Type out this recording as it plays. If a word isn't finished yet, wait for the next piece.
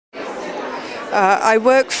I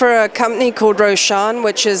work for a company called ROSHAN,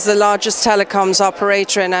 which is the largest telecoms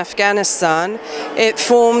operator in Afghanistan. It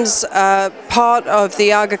forms part of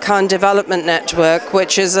the Aga Khan Development Network,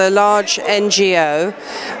 which is a large NGO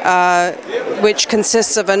which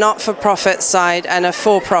consists of a not-for-profit side and a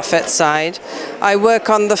for-profit side. I work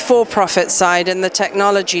on the for-profit side in the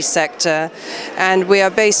technology sector, and we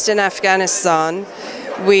are based in Afghanistan.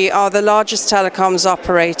 We are the largest telecoms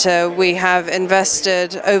operator. We have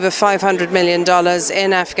invested over $500 million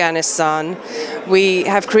in Afghanistan. We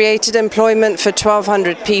have created employment for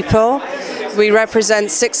 1,200 people. We represent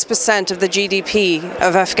 6% of the GDP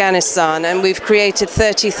of Afghanistan, and we've created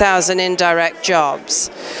 30,000 indirect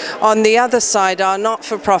jobs. On the other side, our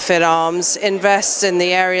not-for-profit arms invest in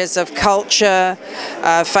the areas of culture,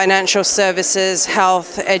 financial services,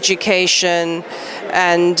 health, education,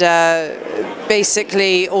 and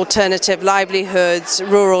basically alternative livelihoods,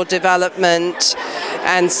 rural development,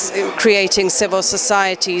 and creating civil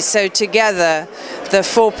society. So together, the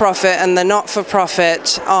for-profit and the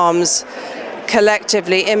not-for-profit arms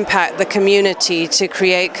collectively impact the community to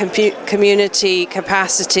create community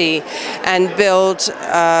capacity and build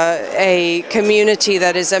a community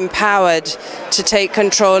that is empowered to take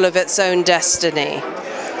control of its own destiny.